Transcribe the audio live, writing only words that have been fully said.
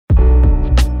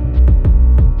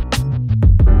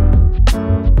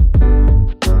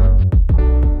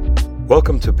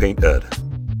Welcome to Paint Ed.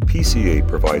 PCA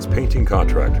provides painting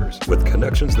contractors with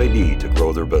connections they need to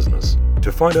grow their business.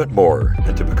 To find out more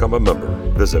and to become a member,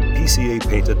 visit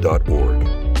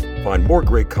pcapainted.org. Find more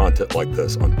great content like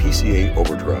this on PCA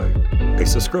Overdrive. A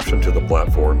subscription to the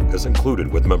platform is included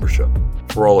with membership.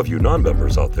 For all of you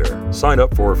non-members out there, sign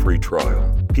up for a free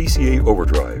trial. PCA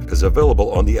Overdrive is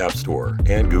available on the App Store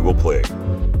and Google Play.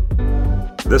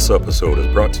 This episode is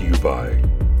brought to you by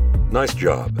Nice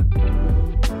Job,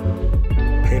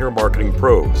 Painter Marketing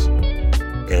Pros,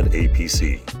 and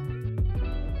APC.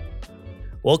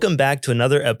 Welcome back to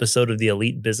another episode of the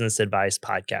Elite Business Advice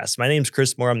Podcast. My name is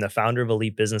Chris Moore. I'm the founder of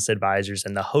Elite Business Advisors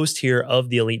and the host here of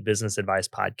the Elite Business Advice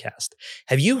Podcast.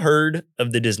 Have you heard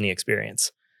of the Disney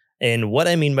experience? And what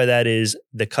I mean by that is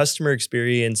the customer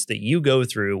experience that you go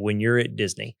through when you're at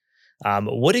Disney.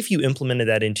 What if you implemented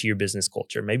that into your business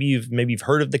culture? Maybe you've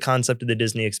heard of the concept of the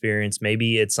Disney experience.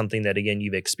 Maybe it's something that, again,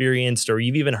 you've experienced, or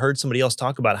you've even heard somebody else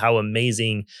talk about how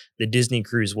amazing the Disney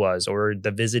cruise was, or the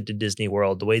visit to Disney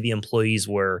World, the way the employees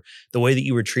were, the way that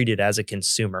you were treated as a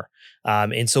consumer.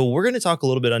 And so we're going to talk a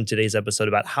little bit on today's episode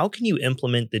about how can you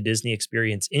implement the Disney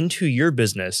experience into your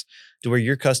business to where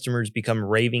your customers become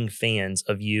raving fans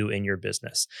of you and your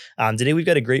business. Today, we've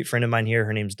got a great friend of mine here.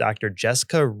 Her name's Dr.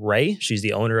 Jessica Ray. She's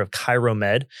the owner of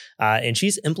ChiroMed, and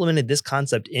she's implemented this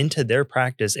concept into their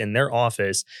practice in their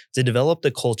office to develop the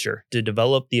culture, to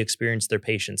develop the experience their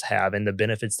patients have and the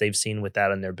benefits they've seen with that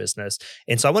in their business.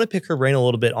 And so I want to pick her brain a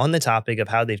little bit on the topic of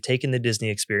how they've taken the Disney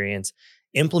experience,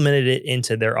 implemented it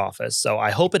into their office. So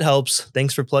I hope it helps.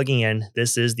 Thanks for plugging in.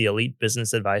 This is the Elite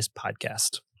Business Advice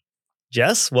Podcast.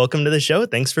 Jess, welcome to the show.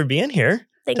 Thanks for being here.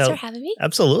 Thanks for having me.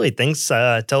 Absolutely. Thanks.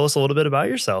 Tell us a little bit about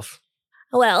yourself.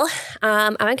 Well,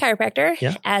 I'm a chiropractor.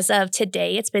 Yeah. As of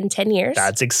today, it's been 10 years.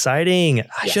 That's exciting.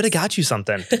 I should have got you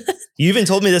something. You even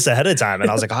told me this ahead of time, and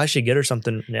I was like, oh, I should get her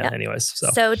something. Yeah. Yep. Anyways.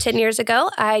 So 10 years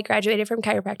ago, I graduated from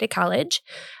chiropractic college.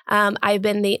 I've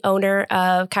been the owner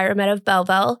of ChiroMed of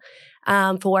Belleville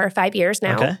for 5 years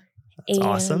now. Okay. That's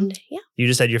awesome. Yeah. You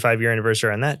just had your 5-year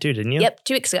anniversary on that too, didn't you? Yep.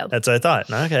 2 weeks ago. That's what I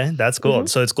thought. Okay. That's cool. Mm-hmm.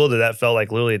 So it's cool that felt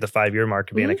like literally the 5-year mark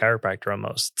of being a chiropractor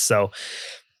almost. So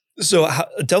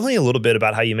tell me a little bit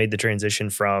about how you made the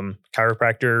transition from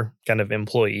chiropractor kind of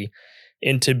employee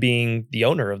into being the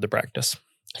owner of the practice.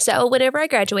 So whenever I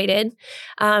graduated,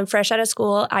 fresh out of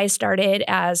school, I started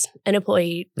as an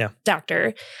employee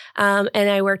doctor. And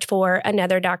I worked for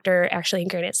another doctor actually in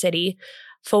Granite City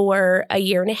for a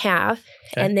year and a half.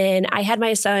 Okay. And then I had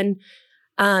my son,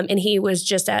 and he was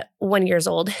just at 1 year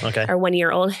old.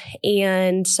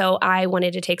 And so I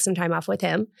wanted to take some time off with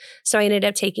him. So I ended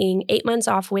up taking 8 months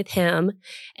off with him.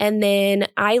 And then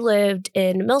I lived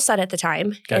in Millside at the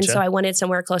time. Gotcha. And so I wanted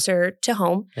somewhere closer to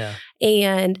home. Yeah.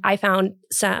 And I found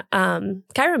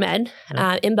ChiroMed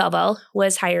in Belleville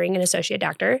was hiring an associate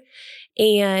doctor.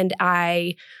 And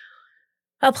I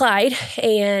applied,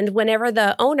 and whenever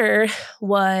the owner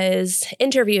was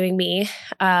interviewing me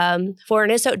for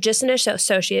an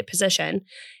associate position,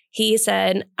 he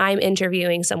said, "I'm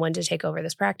interviewing someone to take over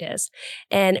this practice."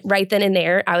 And right then and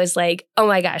there, I was like, "Oh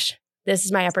my gosh, this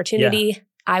is my opportunity. Yeah.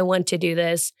 I want to do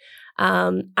this.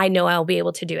 I know I'll be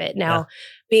able to do it." Now,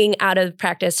 being out of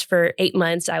practice for 8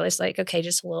 months, I was like, okay,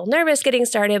 just a little nervous getting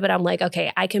started, but I'm like,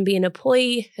 okay, I can be an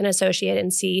employee, an associate,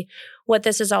 and see what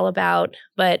this is all about.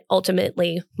 But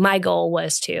ultimately, my goal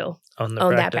was to own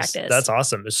that practice. That's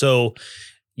awesome. So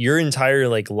your entire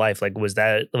life, was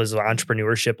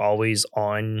entrepreneurship always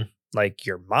on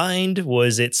your mind?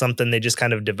 Was it something that just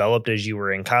kind of developed as you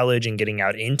were in college and getting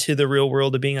out into the real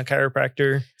world of being a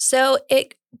chiropractor? So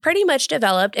it pretty much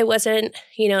developed. It wasn't,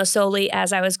 solely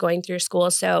as I was going through school.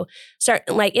 So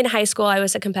in high school, I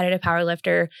was a competitive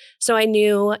powerlifter. So I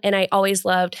knew, and I always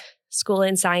loved school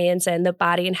and science and the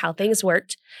body and how things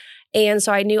worked. And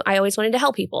so I knew I always wanted to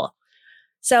help people.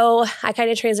 So I kind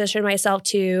of transitioned myself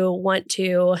to want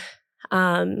to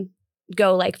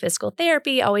go physical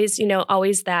therapy, always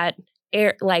that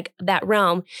that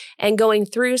realm. And going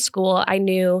through school, I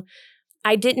knew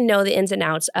I didn't know the ins and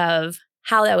outs of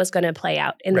how that was going to play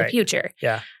out in the future.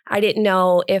 Yeah. I didn't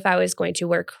know if I was going to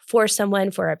work for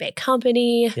someone, for a big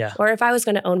company, or if I was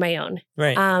going to own my own.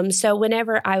 Right. So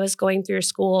whenever I was going through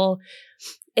school,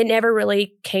 it never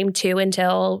really came to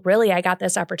until really I got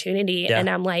this opportunity and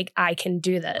I'm like, I can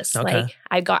do this. Okay.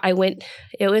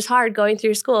 It was hard going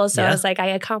through school. So I was like, I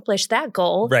accomplished that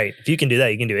goal. Right. If you can do that,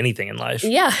 you can do anything in life.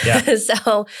 Yeah.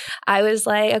 So I was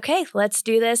like, okay, let's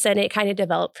do this. And it kind of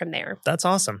developed from there. That's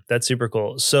awesome. That's super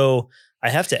cool. So I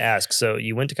have to ask, so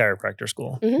you went to chiropractor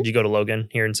school. Mm-hmm. Did you go to Logan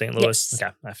here in St. Louis? Yes.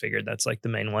 Okay. I figured that's the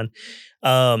main one.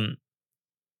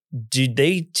 did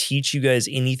they teach you guys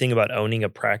anything about owning a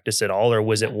practice at all, or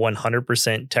was it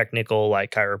 100% technical,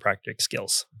 like chiropractic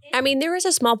skills? I mean, there was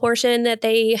a small portion that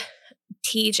they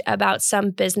teach about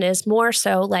some business, more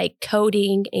so like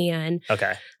coding and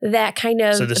that kind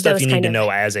of. So the stuff you need to know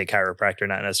as a chiropractor,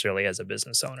 not necessarily as a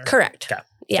business owner. Correct. Okay.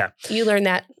 Yeah. Okay. You learn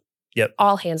that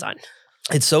all hands on.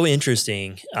 It's so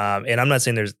interesting. And I'm not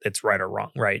saying it's right or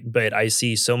wrong, right? But I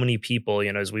see so many people,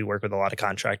 as we work with a lot of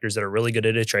contractors that are really good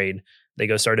at a trade, they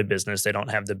go start a business. They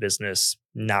don't have the business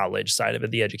knowledge side of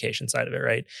it, the education side of it,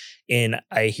 right? And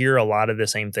I hear a lot of the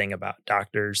same thing about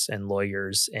doctors and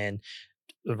lawyers and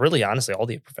really honestly all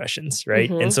the professions, right?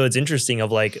 Mm-hmm. And so it's interesting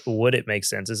of like, would it make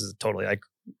sense? This is totally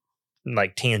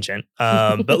like tangent.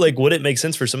 But like, would it make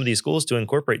sense for some of these schools to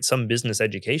incorporate some business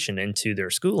education into their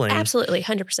schooling? Absolutely.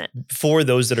 100%. For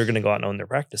those that are going to go out and own their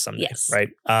practice someday. Yes. Right.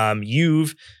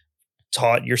 You've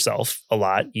taught yourself a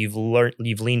lot. You've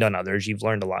leaned on others. You've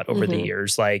learned a lot over the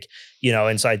years. Like,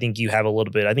 and so I think you have a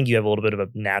little bit of a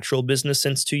natural business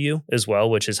sense to you as well,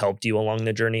 which has helped you along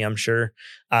the journey, I'm sure.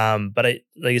 But like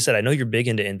I said, I know you're big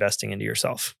into investing into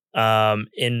yourself.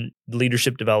 In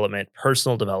leadership development,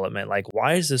 personal development. Like,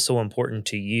 why is this so important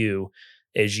to you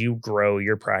as you grow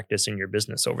your practice and your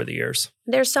business over the years?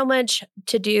 There's so much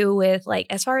to do with, like,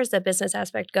 as far as the business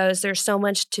aspect goes, there's so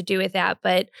much to do with that.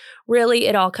 But really,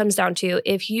 it all comes down to,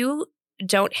 if you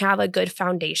don't have a good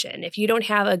foundation, if you don't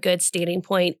have a good standing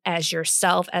point as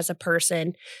yourself, as a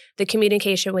person, the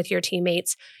communication with your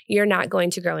teammates, you're not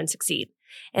going to grow and succeed.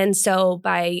 And so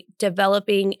by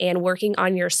developing and working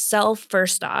on yourself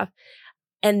first off,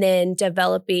 and then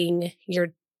developing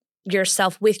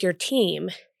yourself with your team,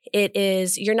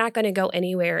 you're not going to go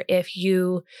anywhere if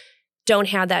you don't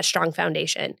have that strong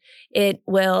foundation. You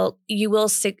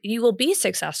will be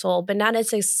successful, but not as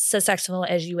successful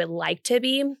as you would like to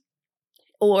be,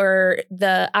 or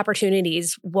the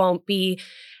opportunities won't be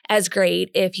as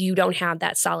great if you don't have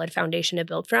that solid foundation to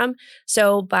build from.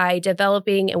 So by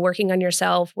developing and working on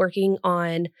yourself, working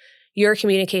on your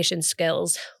communication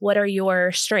skills, what are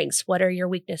your strengths? What are your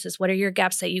weaknesses? What are your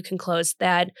gaps that you can close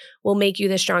that will make you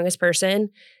the strongest person,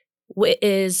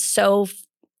 is so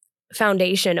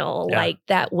foundational, like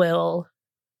that will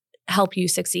help you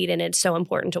succeed. And it's so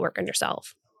important to work on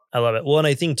yourself. I love it. Well, and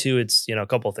I think too, it's, a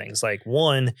couple of things. Like,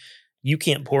 one, you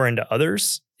can't pour into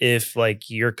others if like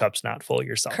your cup's not full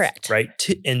yourself. Correct. Right.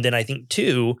 And then I think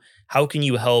two, how can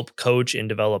you help coach and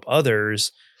develop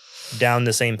others down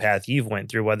the same path you've went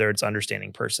through, whether it's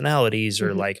understanding personalities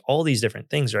or like all these different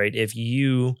things, right? If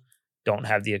you don't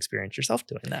have the experience yourself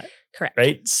doing that. Correct.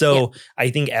 Right. So I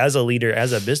think as a leader,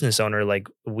 as a business owner, like,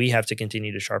 we have to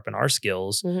continue to sharpen our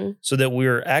skills so that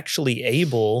we're actually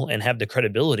able and have the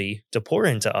credibility to pour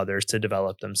into others to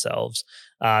develop themselves,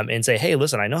 and say, hey,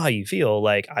 listen, I know how you feel.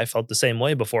 Like, I felt the same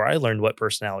way before I learned what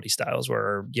personality styles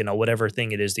were, or, whatever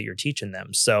thing it is that you're teaching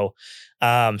them. So,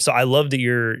 so I love that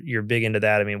you're big into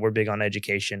that. I mean, we're big on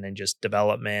education and just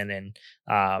development and,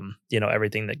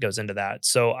 everything that goes into that.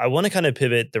 So I want to kind of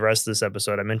pivot the rest of this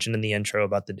episode. I mentioned in the intro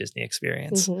about the Disney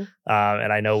experience. And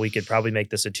I know we could probably make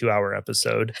this a 2-hour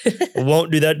episode.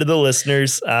 Won't do that to the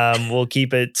listeners. We'll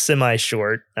keep it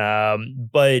semi-short.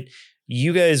 But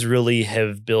you guys really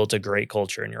have built a great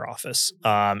culture in your office.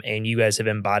 And you guys have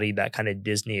embodied that kind of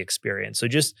Disney experience. So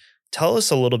just tell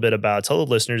us a little bit about, tell the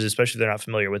listeners, especially if they're not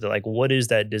familiar with it, like, what does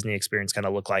that Disney experience kind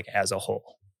of look like as a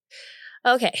whole?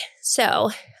 Okay,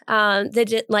 so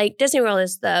Disney World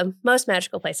is the most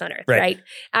magical place on earth, right?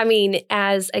 I mean,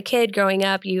 as a kid growing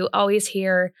up, you always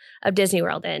hear of Disney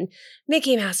World and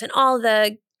Mickey Mouse and all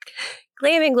the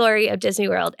glam and glory of Disney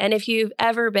World. And if you've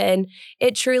ever been,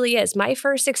 it truly is. My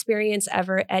first experience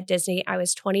ever at Disney, I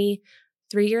was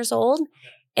 23 years old.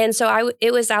 And so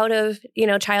it was out of,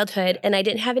 childhood, and I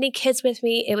didn't have any kids with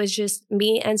me. It was just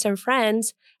me and some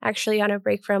friends actually on a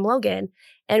break from Logan.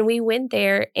 And we went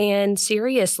there, and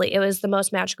seriously, it was the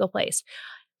most magical place.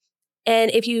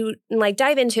 And if you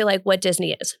dive into what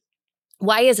Disney is,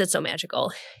 why is it so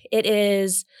magical? It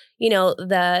is,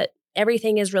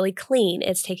 everything is really clean.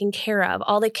 It's taken care of.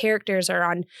 All the characters are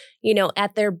on,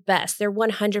 at their best. They're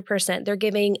 100%. They're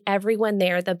giving everyone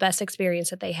there the best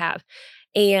experience that they have.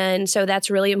 And so that's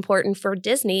really important for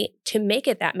Disney to make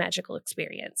it that magical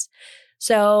experience.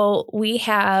 So we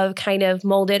have kind of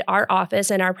molded our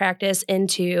office and our practice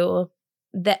into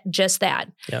just that.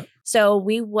 Yep. So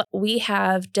we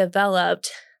have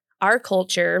developed our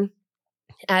culture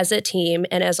as a team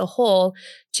and as a whole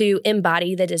to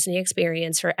embody the Disney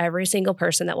experience for every single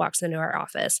person that walks into our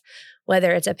office,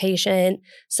 whether it's a patient,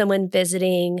 someone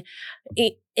visiting,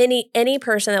 any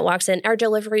person that walks in, our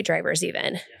delivery drivers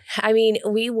even. I mean,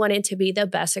 we want it to be the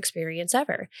best experience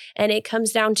ever. And it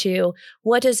comes down to,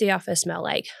 what does the office smell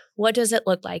like? What does it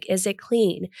look like? Is it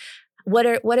clean? What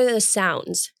are the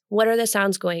sounds? What are the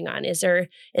sounds going on? Is there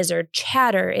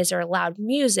chatter? Is there loud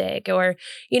music? Or,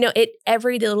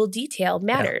 every little detail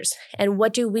matters. Yeah. And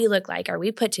what do we look like? Are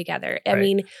we put together? I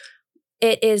mean,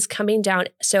 it is coming down.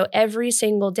 So every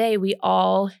single day we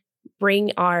all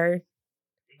bring our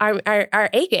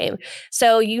A game.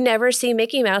 So you never see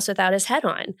Mickey Mouse without his head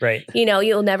on. Right.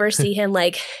 You'll never see him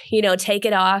take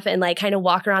it off and kind of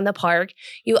walk around the park.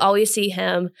 You always see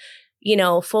him,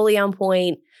 fully on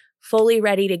point, fully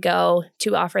ready to go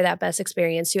to offer that best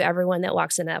experience to everyone that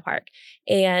walks into that park.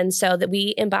 And so that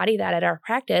we embody that at our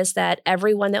practice, that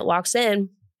everyone that walks in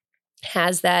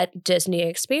has that Disney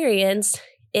experience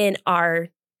in our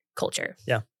culture.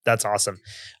 Yeah. That's awesome.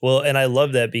 Well, and I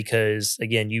love that because,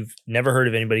 again, you've never heard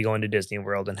of anybody going to Disney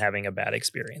World and having a bad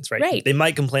experience, right? They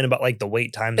might complain about the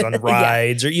wait times on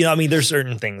rides or, there's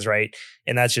certain things, right?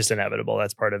 And that's just inevitable.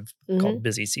 That's part of called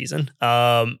busy season.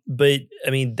 But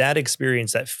I mean, that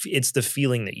experience, it's the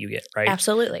feeling that you get, right?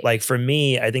 Absolutely. Like for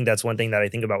me, I think that's one thing that I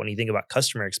think about when you think about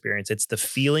customer experience. It's the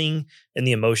feeling and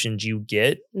the emotions you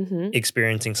get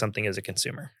experiencing something as a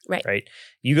consumer, right?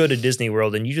 You go to Disney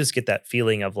World and you just get that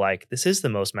feeling of this is the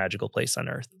most magical place on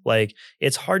earth.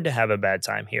 It's hard to have a bad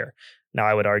time here. Now,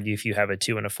 I would argue if you have a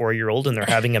 2 and a 4-year-old and they're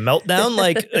having a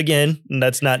meltdown, again,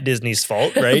 that's not Disney's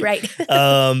fault, right? Right.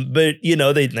 But,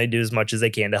 they do as much as they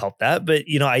can to help that. But,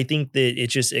 I think that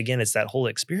it's just, again, it's that whole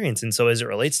experience. And so as it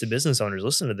relates to business owners,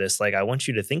 listen to this. I want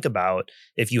you to think about,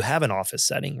 if you have an office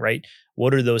setting, right?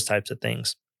 What are those types of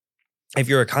things? If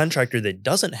you're a contractor that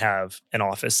doesn't have an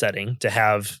office setting to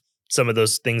have some of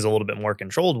those things a little bit more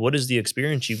controlled, what is the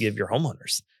experience you give your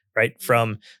homeowners? Right?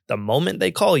 From the moment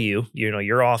they call you,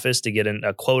 your office to get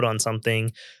a quote on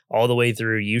something, all the way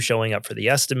through you showing up for the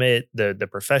estimate, the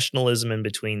professionalism in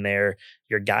between there,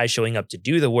 your guy showing up to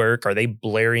do the work. Are they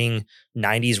blaring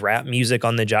 90s rap music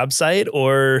on the job site?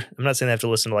 Or I'm not saying they have to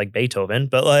listen to Beethoven,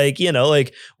 but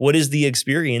what is the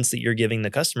experience that you're giving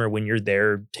the customer when you're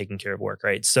there taking care of work,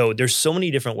 right? So there's so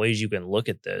many different ways you can look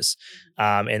at this.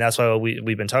 And that's why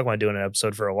we've been talking about doing an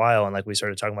episode for a while. And we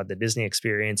started talking about the Disney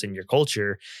experience and your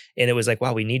culture. And it was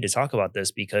wow, we need to talk about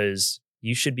this because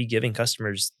you should be giving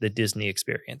customers the Disney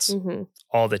experience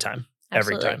all the time,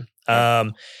 Absolutely. Every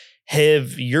time.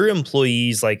 Have your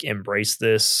employees embraced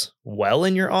this well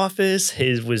in your office?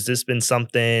 Was this been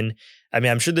something, I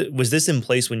mean, I'm sure was this in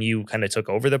place when you kind of took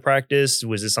over the practice?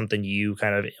 Was this something you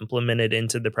kind of implemented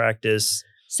into the practice?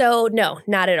 So no,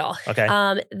 not at all.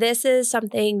 Okay. This is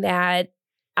something that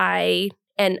I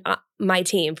and my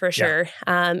team for sure.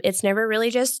 Yeah. It's never really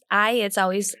just it's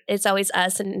always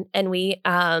us and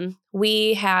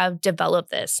we have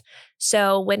developed this.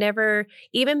 So whenever,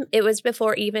 even it was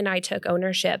before even I took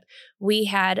ownership, we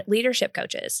had leadership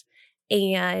coaches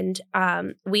and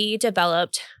we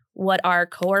developed what our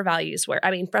core values were.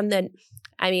 I mean,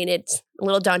 it's a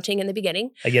little daunting in the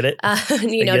beginning. I get it.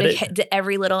 To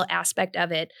every little aspect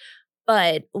of it.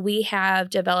 But we have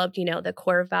developed, the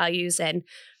core values and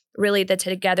really the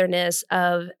togetherness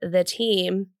of the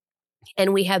team.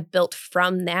 And we have built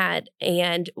from that.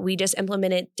 And we just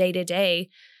implement it day to day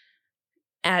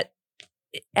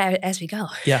as we go.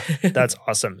 Yeah, that's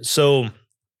awesome. So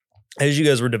as you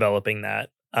guys were developing that,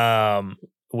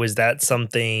 was that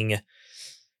something...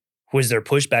 Was there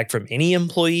pushback from any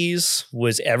employees?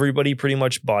 Was everybody pretty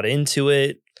much bought into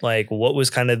it? What was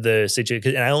kind of the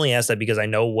situation? And I only ask that because I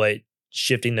know what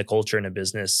shifting the culture in a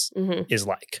business is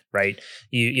like, right?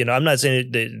 I'm not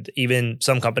saying that even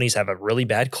some companies have a really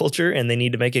bad culture and they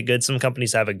need to make it good. Some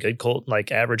companies have a good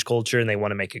average culture and they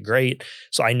want to make it great.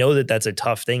 So I know that that's a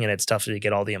tough thing and it's tough to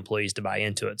get all the employees to buy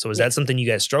into it. So is that something you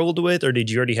guys struggled with, or did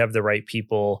you already have the right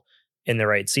people in the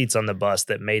right seats on the bus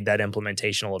that made that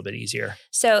implementation a little bit easier?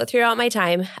 So throughout my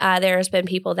time, there's been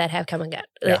people that have come and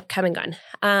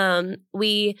gone.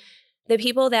 The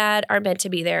people that are meant to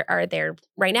be there are there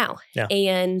right now. Yeah.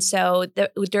 And so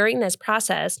during this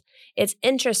process, it's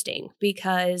interesting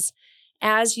because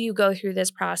as you go through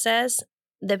this process,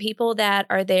 the people that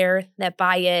are there that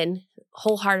buy in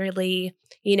wholeheartedly,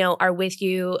 are with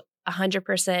you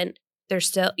 100%, they're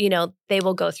still, they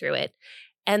will go through it.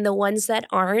 And the ones that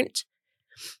aren't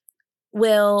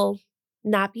will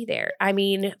not be there. I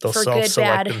mean, they'll for good,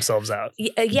 bad, themselves out.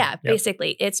 Yeah,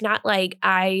 basically. It's not like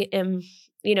I am,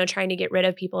 trying to get rid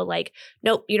of people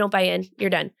nope, you don't buy in, you're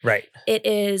done. Right. It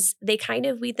is, they kind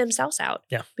of weed themselves out.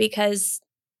 Yeah. Because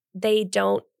they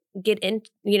don't get in,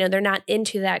 they're not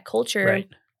into that culture. Right.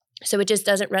 So it just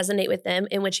doesn't resonate with them,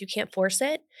 in which you can't force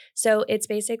it. So it's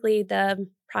basically the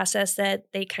process that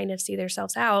they kind of see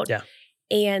themselves out. Yeah.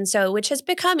 And so, which has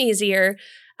become easier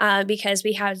because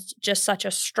we have just such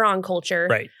a strong culture.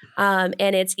 Right.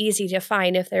 And it's easy to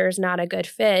find if there's not a good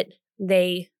fit,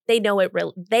 they know it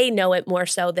they know it more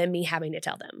so than me having to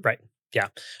tell them. Right. Yeah.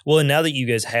 Well, and now that you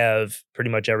guys have pretty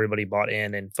much everybody bought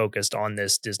in and focused on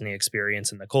this Disney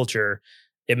experience and the culture,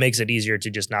 it makes it easier to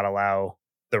just not allow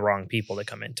the wrong people to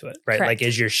come into it, right? Correct. Like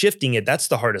as you're shifting it, that's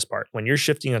the hardest part. When you're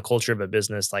shifting a culture of a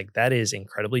business, like that is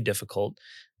incredibly difficult,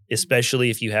 especially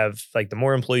if you have like the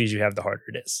more employees you have, the harder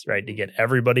it is, right? To get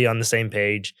everybody on the same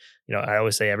page. I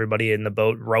always say everybody in the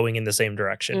boat rowing in the same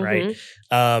direction, right?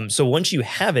 So once you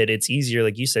have it, it's easier,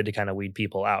 like you said, to kind of weed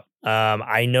people out.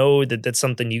 I know that that's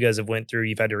something you guys have went through.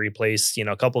 You've had to replace,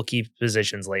 a couple key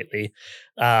positions lately.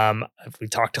 We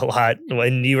talked a lot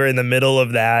when you were in the middle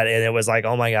of that, and it was like,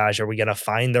 oh my gosh, are we going to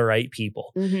find the right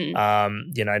people? I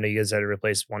know you guys had to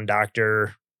replace one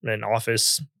doctor, an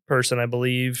office person, I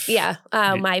believe. Yeah.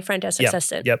 My front desk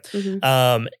assistant. Yep.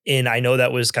 And I know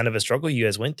that was kind of a struggle you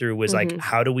guys went through, was like,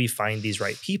 how do we find these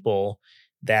right people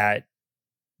that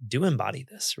do embody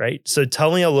this, right? So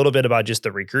tell me a little bit about just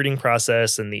the recruiting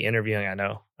process and the interviewing. I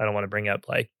know I don't want to bring up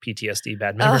like PTSD,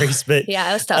 bad memories, but yeah,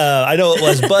 it was tough. I know it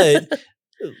was, but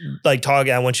like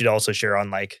I want you to also share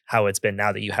on like how it's been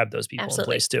now that you have those people in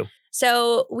place too.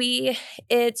 So we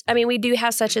do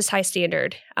have such a high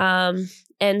standard.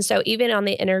 And so even on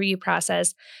the interview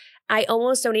process, I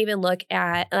almost don't even look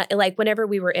at like whenever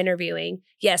we were interviewing.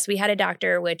 Yes, we had a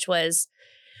doctor, which was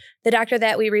the doctor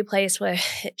that we replaced.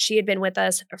 She had been with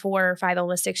us for 5,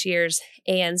 almost 6 years.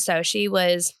 And so she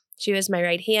was my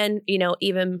right hand,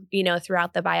 even,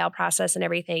 throughout the buyout process and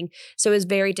everything. So it was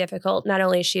very difficult. Not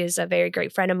only she is a very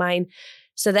great friend of mine,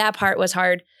 so that part was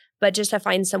hard, but just to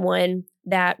find someone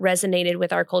that resonated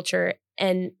with our culture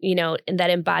and, and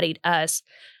that embodied us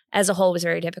as a whole was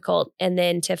very difficult. And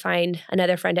then to find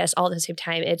another friend desk all at the same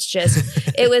time, it's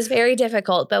just, it was very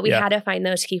difficult, but we had to find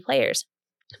those key players.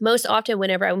 Most often,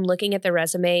 whenever I'm looking at the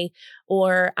resume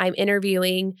or I'm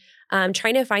interviewing,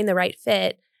 trying to find the right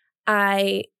fit,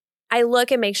 I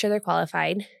look and make sure they're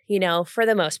qualified, for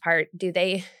the most part. Do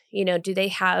they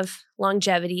have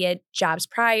longevity at jobs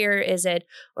prior? Is it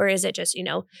just,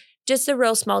 just the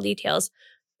real small details?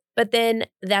 But then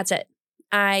that's it.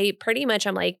 I'm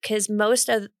like, because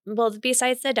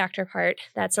besides the doctor part,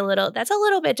 that's a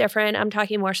little bit different. I'm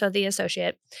talking more so the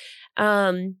associate.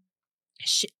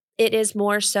 It is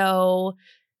more so,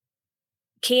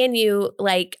 are you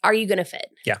going to fit?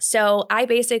 Yeah. So I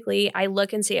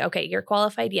look and see, okay, you're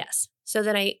qualified. Yes. So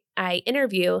then I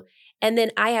interview and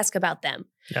then I ask about them.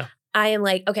 Yeah. I am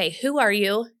like, okay, who are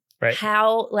you? Right.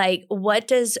 How,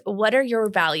 what are your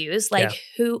values?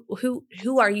 Who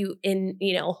are you in,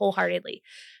 wholeheartedly?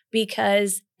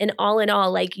 Because in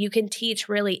all, you can teach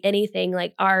really anything.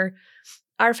 Like our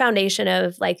foundation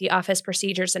of like the office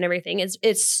procedures and everything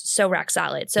it's so rock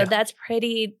solid. So that's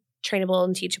pretty trainable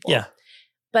and teachable. Yeah.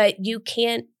 But you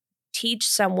can't teach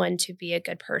someone to be a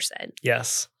good person.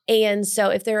 Yes. And so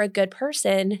if they're a good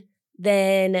person,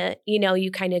 then,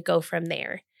 you kind of go from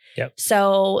there. Yep.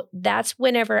 So that's why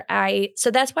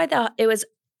it was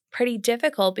pretty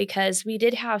difficult, because we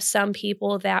did have some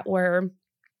people that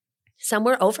some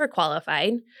were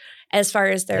overqualified as far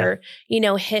as their,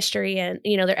 history and,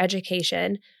 their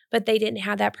education, but they didn't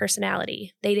have that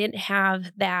personality. They didn't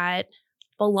have that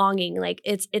belonging. Like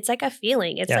it's like a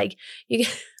feeling. It's like you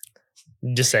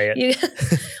just say it.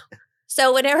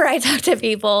 So whenever I talk to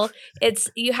people,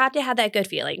 you have to have that good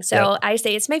feeling. So I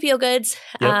say it's my feel goods,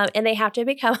 and they have to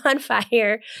become on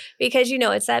fire, because,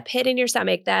 it's that pit in your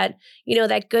stomach, that,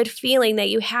 that good feeling that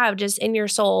you have just in your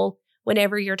soul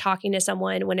whenever you're talking to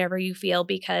someone, whenever you feel,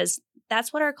 because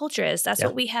that's what our culture is. That's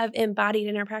what we have embodied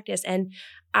in our practice. And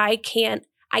I can't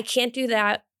do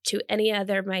that to any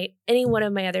one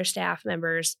of my other staff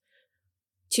members,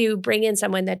 to bring in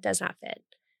someone that does not fit.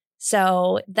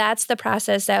 So that's the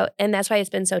process and that's why it's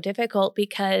been so difficult,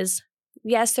 because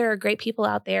yes, there are great people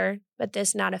out there, but this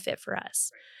is not a fit for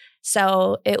us.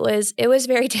 So it was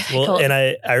very difficult. Well, and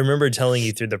I remember telling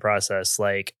you through the process,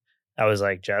 like, I was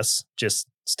like, Jess, just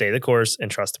stay the course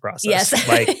and trust the process. Yes.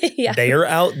 Like they are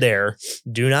out there.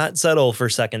 Do not settle for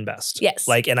second best. Yes.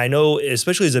 Like, and I know,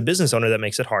 especially as a business owner, that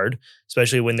makes it hard,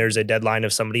 especially when there's a deadline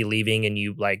of somebody leaving and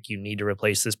you need to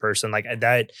replace this person like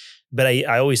that. But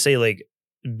I always say, like,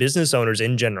 business owners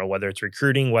in general, whether it's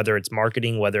recruiting, whether it's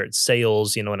marketing, whether it's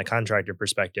sales, in a contractor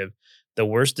perspective, the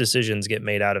worst decisions get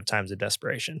made out of times of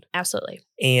desperation. Absolutely.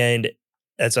 And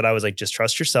That's what I was like, just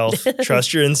trust yourself,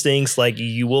 trust your instincts. Like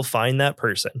you will find that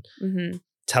person. Mm-hmm.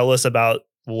 Tell us about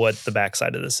what the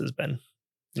backside of this has been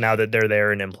now that they're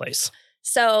there and in place.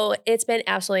 So it's been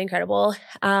absolutely incredible.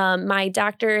 My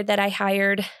doctor that I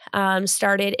hired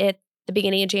started at the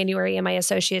beginning of January, and my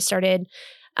associate started,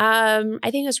 I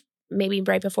think it was maybe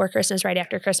right before Christmas, right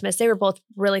after Christmas. They were both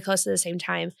really close to the same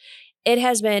time. It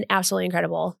has been absolutely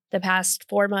incredible. The past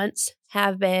 4 months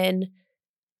have been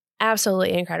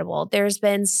absolutely incredible. There's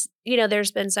been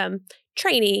some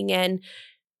training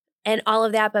and all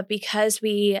of that, but because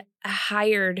we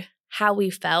hired how we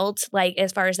felt, like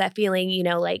as far as that feeling,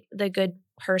 like the good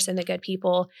person, the good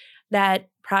people, that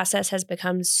process has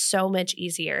become so much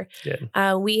easier.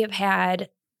 We've had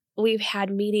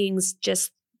meetings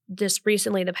just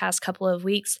recently, the past couple of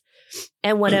weeks,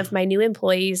 and one of my new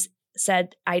employees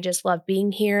said, I just love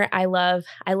being here. I love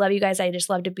you guys. I just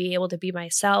love to be able to be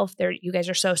myself. You guys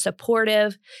are so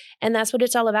supportive. And that's what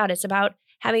it's all about. It's about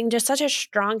having just such a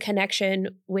strong connection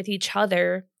with each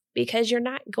other, because you're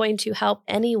not going to help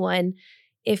anyone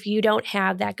if you don't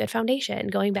have that good foundation,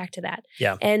 going back to that.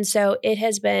 Yeah. And so it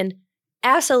has been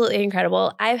absolutely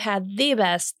incredible. I've had the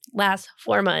best last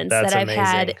 4 months that I've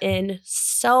had in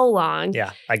so long.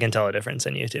 Yeah. I can tell a difference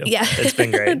in you too. Yeah. It's been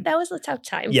great. That was a tough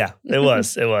time. Yeah, it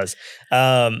was. It was.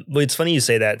 But it's funny you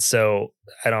say that. So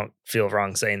I don't feel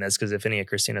wrong saying this, because if any of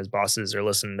Christina's bosses are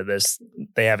listening to this,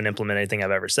 they haven't implemented anything I've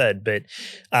ever said. But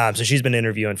so she's been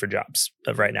interviewing for jobs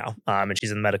right now. And she's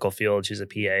in the medical field. She's a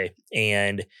PA.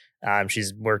 And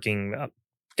she's working,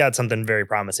 got something very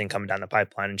promising coming down the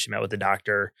pipeline. And she met with the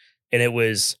doctor. And it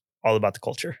was all about the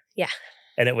culture. Yeah.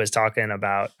 And it was talking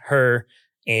about her.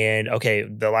 And okay,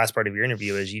 the last part of your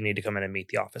interview is you need to come in and meet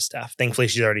the office staff. Thankfully,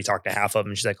 she's already talked to half of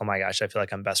them. She's like, oh my gosh, I feel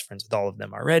like I'm best friends with all of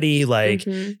them already. Like,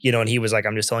 and he was like,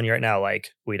 I'm just telling you right now, like,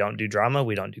 we don't do drama.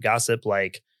 We don't do gossip.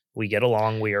 Like, we get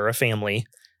along. We are a family.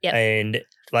 Yep. And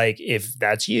like, if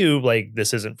that's you, like,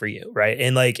 this isn't for you. Right.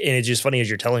 And like, and it's just funny as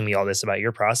you're telling me all this about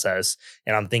your process,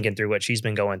 and I'm thinking through what she's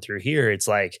been going through here. It's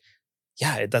like,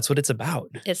 yeah, that's what it's about.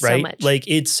 It's right? so much. Like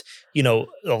it's, a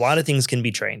lot of things can be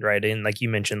trained, right? And like you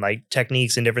mentioned, like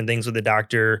techniques and different things with the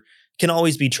doctor can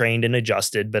always be trained and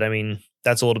adjusted. But I mean,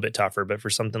 that's a little bit tougher. But for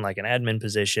something like an admin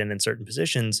position and certain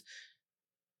positions,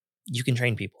 you can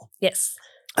train people. Yes.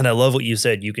 And I love what you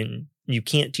said. You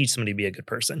can't teach somebody to be a good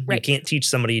person. Right. You can't teach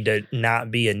somebody to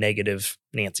not be a negative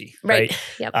Nancy. Right.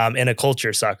 Yep. And a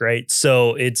culture suck. Right.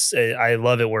 So it's, I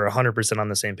love it. We're 100% on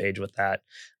the same page with that.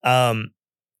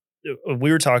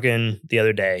 We were talking the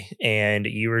other day, and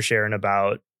you were sharing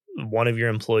about one of your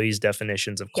employees'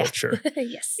 definitions of culture.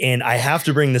 Yes. And I have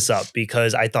to bring this up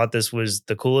because I thought this was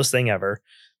the coolest thing ever,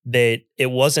 that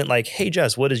it wasn't like, hey,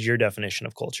 Jess, what is your definition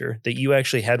of culture? That you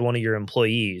actually had one of your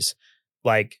employees,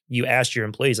 like you asked your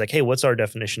employees, like, hey, what's our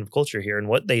definition of culture here? And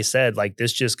what they said, like,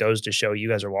 this just goes to show you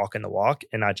guys are walking the walk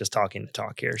and not just talking the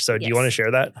talk here. So do you want to share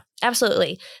that?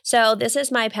 Absolutely. So this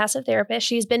is my passive therapist.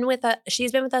 She's been with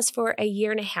us for a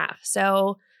year and a half.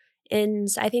 So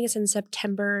I think it's in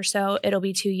September. So it'll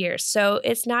be 2 years. So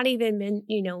it's not even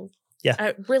been,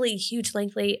 a really huge,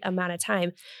 lengthy amount of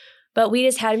time. But we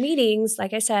just had meetings,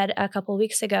 like I said, a couple of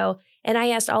weeks ago. And I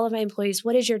asked all of my employees,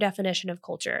 what is your definition of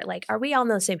culture? Like, are we all on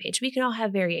the same page? We can all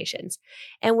have variations.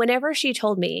 And whenever she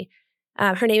told me,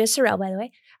 her name is Sorrel, by the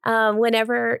way.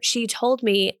 Whenever she told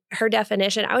me her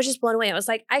definition, I was just blown away. I was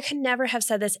like, I could never have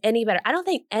said this any better. I don't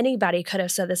think anybody could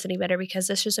have said this any better, because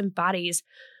this just embodies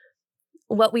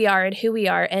what we are and who we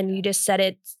are. And you just said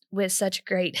it with such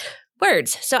great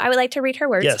words. So I would like to read her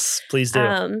words. Yes, please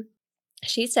do.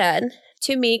 She said,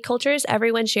 to me, culture is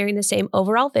everyone sharing the same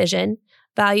overall vision,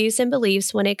 values, and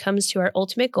beliefs when it comes to our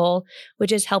ultimate goal,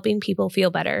 which is helping people feel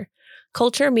better.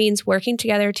 Culture means working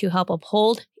together to help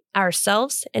uphold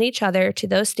ourselves and each other to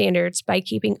those standards by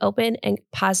keeping open and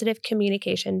positive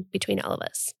communication between all of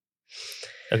us.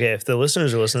 Okay, if the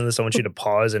listeners are listening to this, I want you to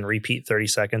pause and repeat 30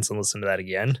 seconds and listen to that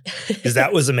again, because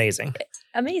that was amazing.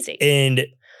 Amazing. And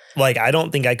like, I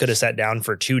don't think I could have sat down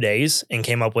for 2 days and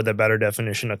came up with a better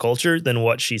definition of culture than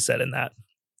what she said in that.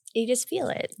 You just feel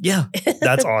it. Yeah,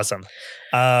 that's awesome.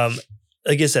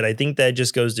 Like I said, I think that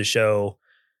just goes to show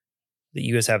that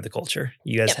you guys have the culture.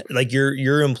 You guys, like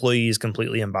your employees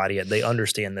completely embody it. They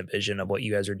understand the vision of what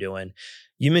you guys are doing.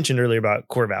 You mentioned earlier about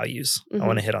core values. I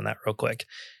want to hit on that real quick.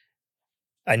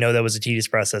 I know that was a tedious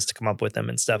process to come up with them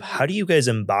and stuff. How do you guys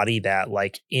embody that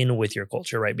like in with your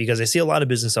culture, right? Because I see a lot of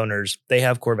business owners, they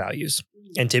have core values,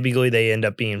 and typically they end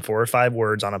up being 4 or 5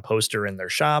 words on a poster in their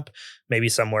shop, maybe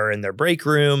somewhere in their break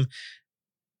room.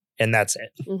 and that's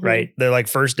it, right? They're like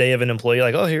first day of an employee,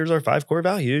 like, oh, here's our 5 core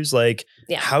values. Like,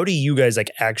 how do you guys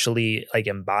like actually like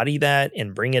embody that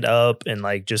and bring it up? And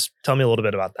like, just tell me a little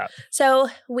bit about that. So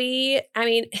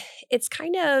it's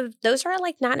kind of, those are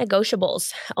like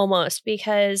non-negotiables almost,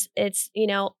 because it's,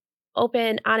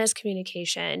 open, honest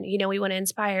communication. We want to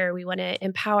inspire, we want to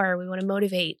empower, we want to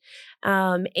motivate,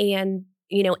 and,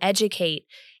 educate.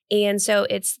 And so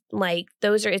it's like,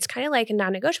 it's kind of like a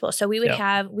non-negotiable. So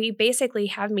we basically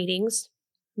have meetings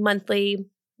monthly,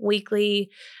 weekly,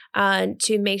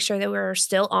 to make sure that we're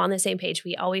still on the same page.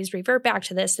 We always revert back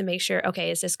to this to make sure,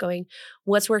 okay, is this going,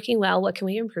 what's working well? What can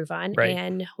we improve on? Right.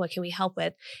 And what can we help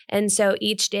with? And so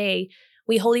each day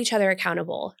we hold each other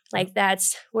accountable. Like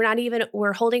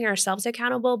we're holding ourselves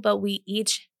accountable, but we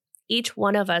each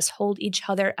one of us hold each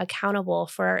other accountable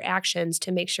for our actions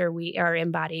to make sure we are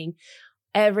embodying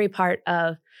every part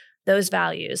of those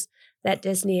values, that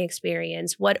Disney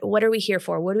experience. What are we here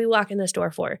for? What do we walk in the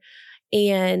store for?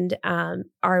 And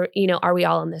are we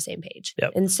all on the same page?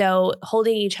 Yep. And so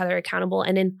holding each other accountable.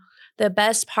 And then the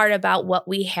best part about what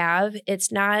we have,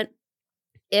 it's not,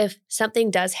 if something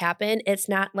does happen, it's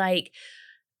not like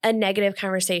a negative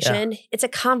conversation. Yeah. It's a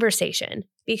conversation,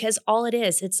 because all it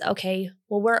is, it's okay,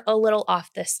 well, we're a little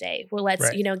off this day. Well,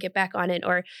 let's, get back on it.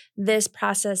 Or this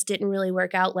process didn't really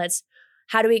work out.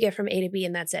 How do we get from A to B?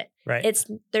 And that's it. Right.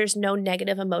 There's no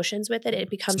negative emotions with it. It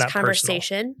becomes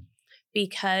conversation personal,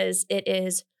 because it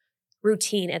is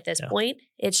routine at this point.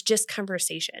 It's just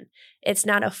conversation. It's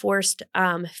not a forced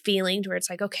feeling where it's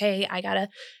like, okay, I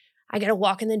gotta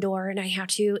walk in the door and I have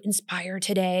to inspire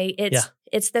today.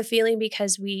 It's the feeling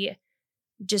because we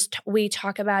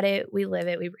talk about it, we live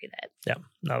it, we breathe it. Yeah.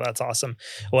 No, that's awesome.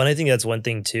 Well, and I think that's one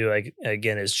thing too, like,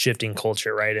 again, is shifting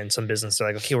culture, right? And some businesses are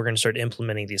like, okay, we're going to start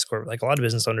implementing these core, like a lot of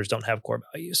business owners don't have core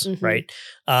values, right?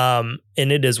 And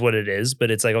it is what it is, but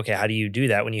it's like, okay, how do you do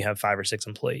that when you have 5 or 6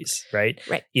 employees, right?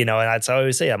 Right. And that's how I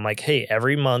always say, I'm like, hey,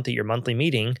 every month at your monthly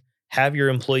meeting, have your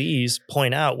employees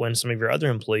point out when some of your other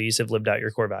employees have lived out your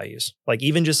core values. Like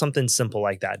even just something simple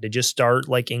like that to just start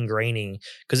like ingraining,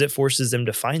 because it forces them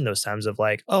to find those times of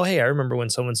like, oh, hey, I remember when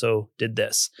so-and-so did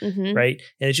this, right?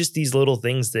 And it's just these little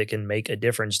things that can make a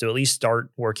difference to at least start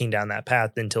working down that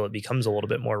path until it becomes a little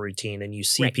bit more routine and you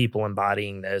see people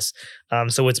embodying this.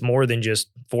 So it's more than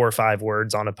just 4 or 5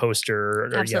 words on a poster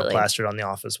or plastered on the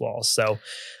office walls. So,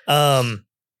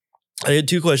 I had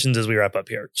 2 questions as we wrap up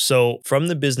here. So from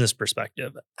the business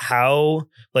perspective, how,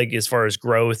 like as far as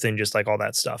growth and just like all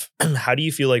that stuff, how do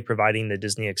you feel like providing the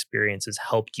Disney experience has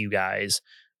helped you guys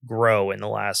grow in the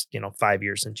last, 5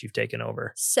 years since you've taken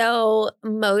over? So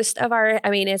most of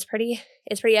it's pretty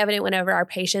evident whenever our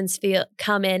patients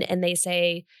come in and they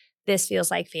say, this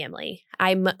feels like family.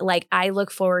 I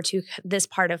look forward to this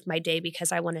part of my day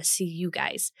because I want to see you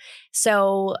guys.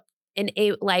 So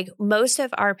most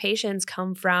of our patients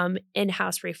come from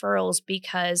in-house referrals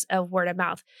because of word of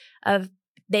mouth.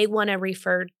 They want to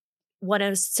refer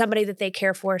somebody that they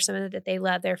care for, somebody that they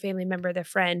love, their family member, their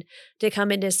friend, to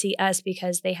come in to see us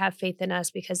because they have faith in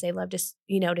us, because they love to,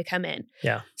 to come in.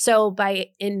 Yeah. So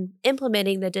by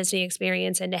implementing the Disney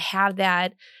experience and to have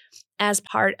that as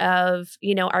part of,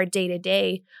 our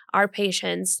day-to-day, our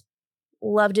patients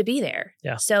love to be there.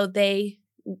 Yeah. So they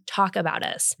talk about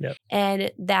us. Yep.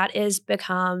 And that is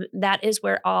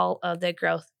where all of the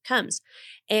growth comes.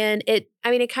 And it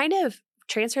kind of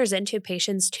transfers into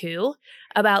patients too,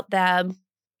 about them,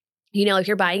 if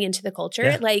you're buying into the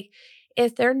culture, like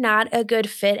if they're not a good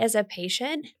fit as a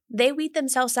patient, they weed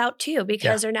themselves out too,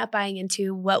 because they're not buying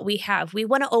into what we have. We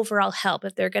want to overall help.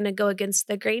 If they're going to go against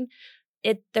the grain,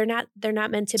 they're not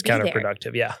meant to be there. It's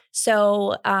counterproductive, yeah.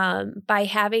 So by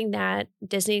having that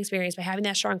Disney experience, by having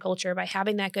that strong culture, by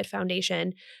having that good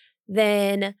foundation,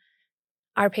 then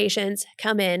our patients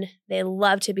come in, they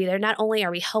love to be there. Not only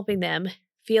are we helping them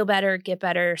feel better, get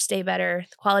better, stay better,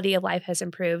 the quality of life has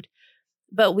improved,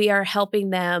 but we are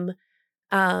helping them,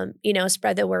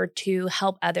 spread the word to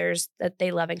help others that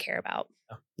they love and care about.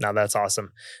 No, that's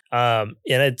awesome. And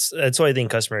that's why I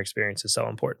think customer experience is so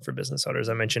important for business owners.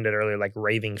 I mentioned it earlier, like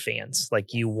raving fans.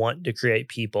 Like you want to create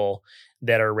people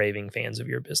that are raving fans of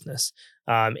your business.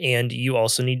 And you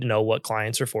also need to know what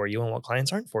clients are for you and what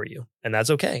clients aren't for you. And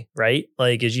that's okay, right?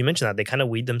 Like, as you mentioned that, they kind of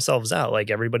weed themselves out. Like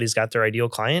everybody's got their ideal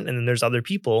client, and then there's other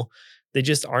people that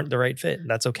just aren't the right fit.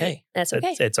 That's okay. That's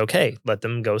okay. It's okay. Let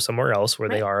them go somewhere else where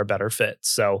they are a better fit.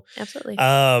 So absolutely.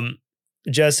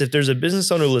 Jess, if there's a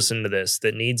business owner listening to this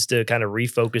that needs to kind of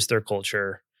refocus their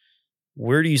culture,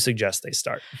 where do you suggest they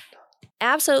start?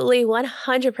 Absolutely.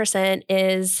 100%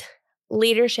 is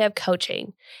leadership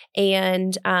coaching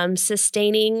and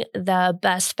sustaining the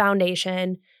best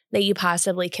foundation that you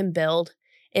possibly can build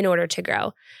in order to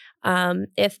grow.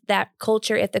 If the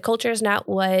culture is not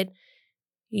what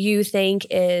you think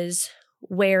is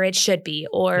where it should be,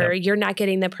 or you're not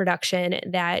getting the production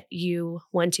that you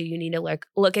want to, you need to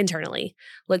look internally,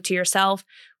 look to yourself,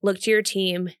 look to your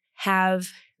team, have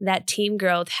that team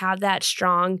growth, have that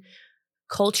strong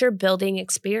culture building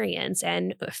experience.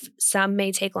 And some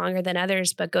may take longer than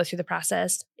others, but go through the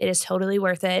process. It is totally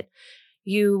worth it.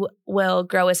 You will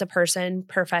grow as a person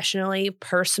professionally,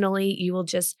 personally. You will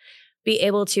just be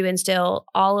able to instill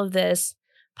all of this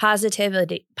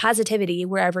positivity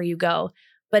wherever you go.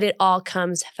 But it all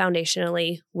comes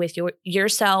foundationally with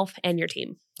yourself and your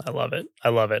team. I love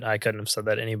it. I couldn't have said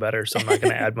that any better, so I'm not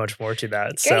going to add much more to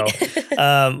that. So,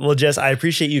 well, Jess, I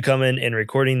appreciate you coming and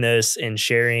recording this and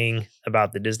sharing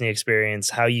about the Disney experience,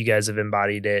 how you guys have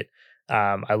embodied it.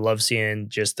 I love seeing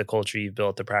just the culture you've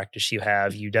built, the practice you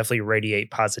have. You definitely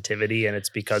radiate positivity, and it's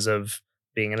because of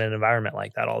being in an environment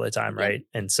like that all the time, right?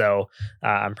 And so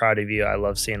I'm proud of you. I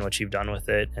love seeing what you've done with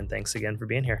it. And thanks again for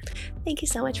being here. Thank you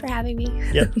so much for having me.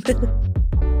 Yep.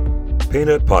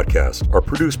 PayNet podcasts are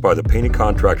produced by the Painting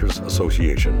Contractors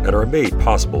Association and are made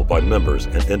possible by members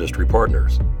and industry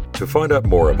partners. To find out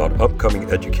more about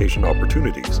upcoming education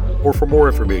opportunities or for more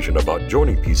information about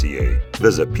joining PCA,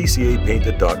 visit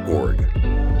pcapainted.org.